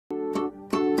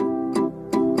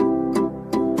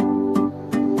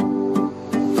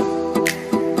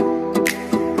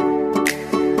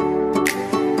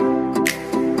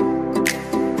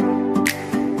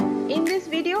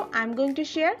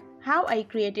how I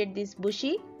created this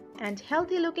bushy and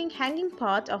healthy looking hanging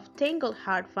pot of Tangled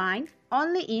hard vine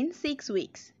only in 6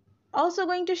 weeks. Also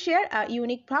going to share a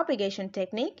unique propagation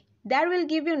technique that will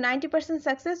give you 90%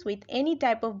 success with any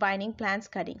type of binding plants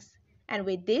cuttings. And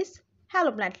with this,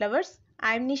 hello plant lovers,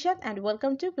 I am Nishat and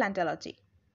welcome to Plantalogy.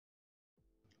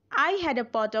 I had a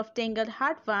pot of Tangled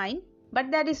hard vine,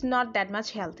 but that is not that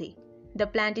much healthy. The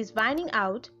plant is vining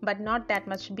out but not that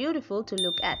much beautiful to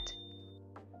look at.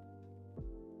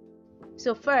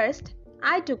 So first,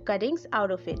 I took cuttings out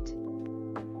of it.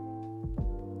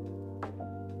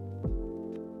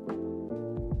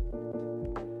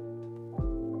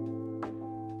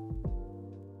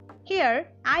 Here,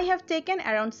 I have taken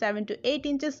around 7 to 8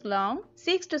 inches long,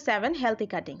 6 to 7 healthy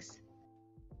cuttings.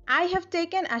 I have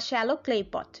taken a shallow clay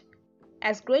pot.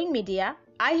 As growing media,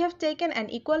 I have taken an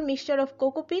equal mixture of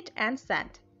coco peat and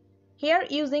sand. Here,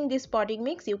 using this potting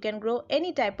mix, you can grow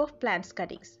any type of plants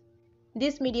cuttings.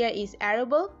 This media is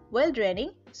arable, well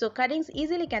draining, so cuttings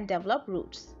easily can develop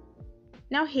roots.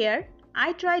 Now here,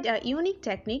 I tried a unique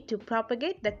technique to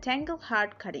propagate the Tangled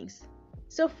hard cuttings.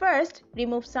 So first,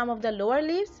 remove some of the lower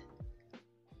leaves.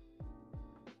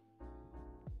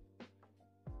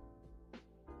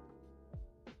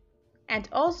 And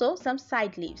also some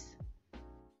side leaves.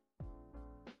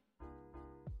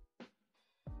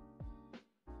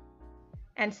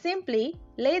 And simply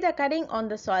lay the cutting on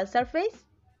the soil surface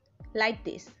like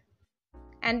this.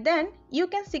 And then you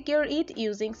can secure it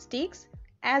using sticks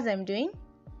as I'm doing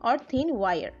or thin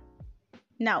wire.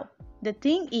 Now the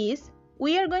thing is,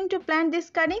 we are going to plant these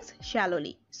cuttings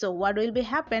shallowly. So what will be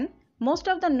happen? Most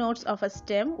of the nodes of a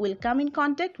stem will come in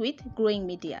contact with growing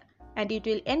media and it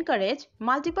will encourage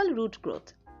multiple root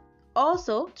growth.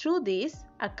 Also through this,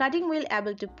 a cutting will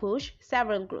able to push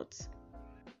several growths.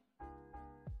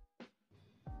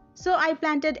 So I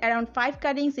planted around 5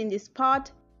 cuttings in this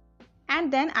pot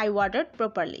and then I watered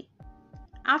properly.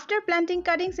 After planting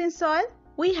cuttings in soil,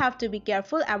 we have to be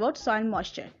careful about soil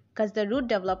moisture because the root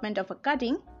development of a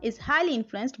cutting is highly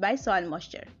influenced by soil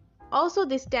moisture. Also,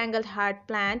 this Tangled hard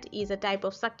plant is a type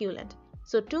of succulent,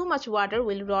 so too much water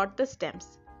will rot the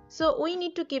stems. So we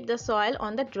need to keep the soil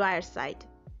on the drier side.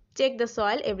 Check the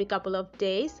soil every couple of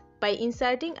days by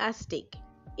inserting a stick.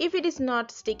 If it is not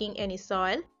sticking any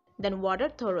soil, then water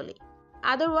thoroughly.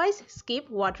 Otherwise, skip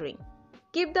watering.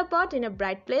 Keep the pot in a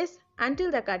bright place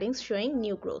until the cuttings showing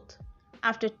new growth.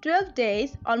 After 12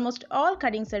 days, almost all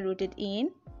cuttings are rooted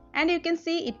in and you can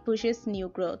see it pushes new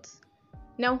growths.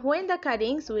 Now when the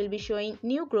cuttings will be showing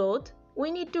new growth, we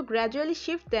need to gradually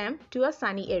shift them to a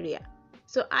sunny area.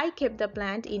 So I kept the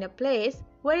plant in a place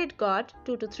where it got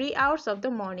 2 to 3 hours of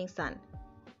the morning sun.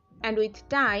 And with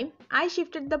time, I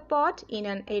shifted the pot in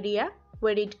an area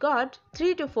where it got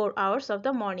 3 to 4 hours of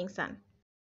the morning sun.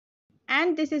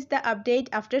 And this is the update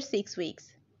after 6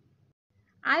 weeks.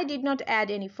 I did not add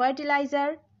any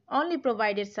fertilizer, only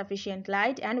provided sufficient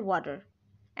light and water.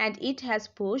 And it has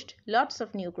pushed lots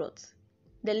of new growths.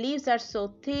 The leaves are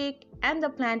so thick and the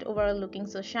plant overall looking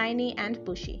so shiny and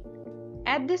bushy.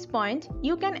 At this point,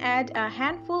 you can add a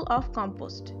handful of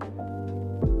compost.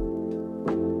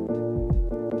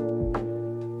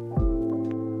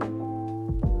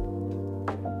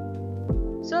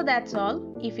 So that's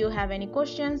all. If you have any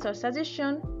questions or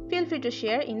suggestions, feel free to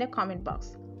share in the comment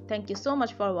box. Thank you so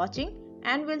much for watching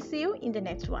and we'll see you in the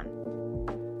next one.